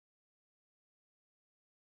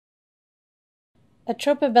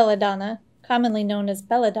Atropa belladonna, commonly known as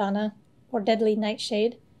belladonna, or deadly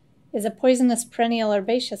nightshade, is a poisonous perennial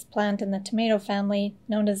herbaceous plant in the tomato family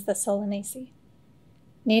known as the Solanaceae.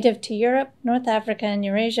 Native to Europe, North Africa, and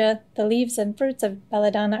Eurasia, the leaves and fruits of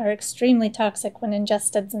belladonna are extremely toxic when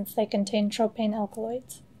ingested since they contain tropane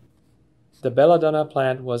alkaloids. The belladonna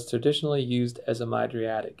plant was traditionally used as a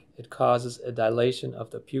mydriatic. It causes a dilation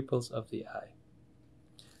of the pupils of the eye.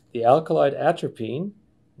 The alkaloid atropine,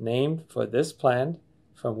 named for this plant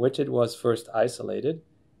from which it was first isolated,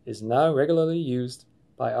 is now regularly used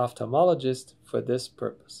by ophthalmologists for this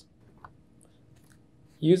purpose.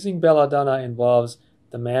 Using belladonna involves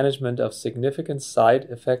the management of significant side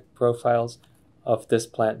effect profiles of this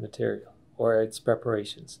plant material or its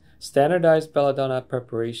preparations. Standardized belladonna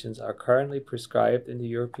preparations are currently prescribed in the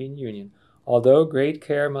European Union, although great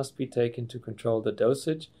care must be taken to control the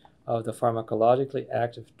dosage of the pharmacologically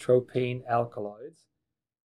active tropane alkaloids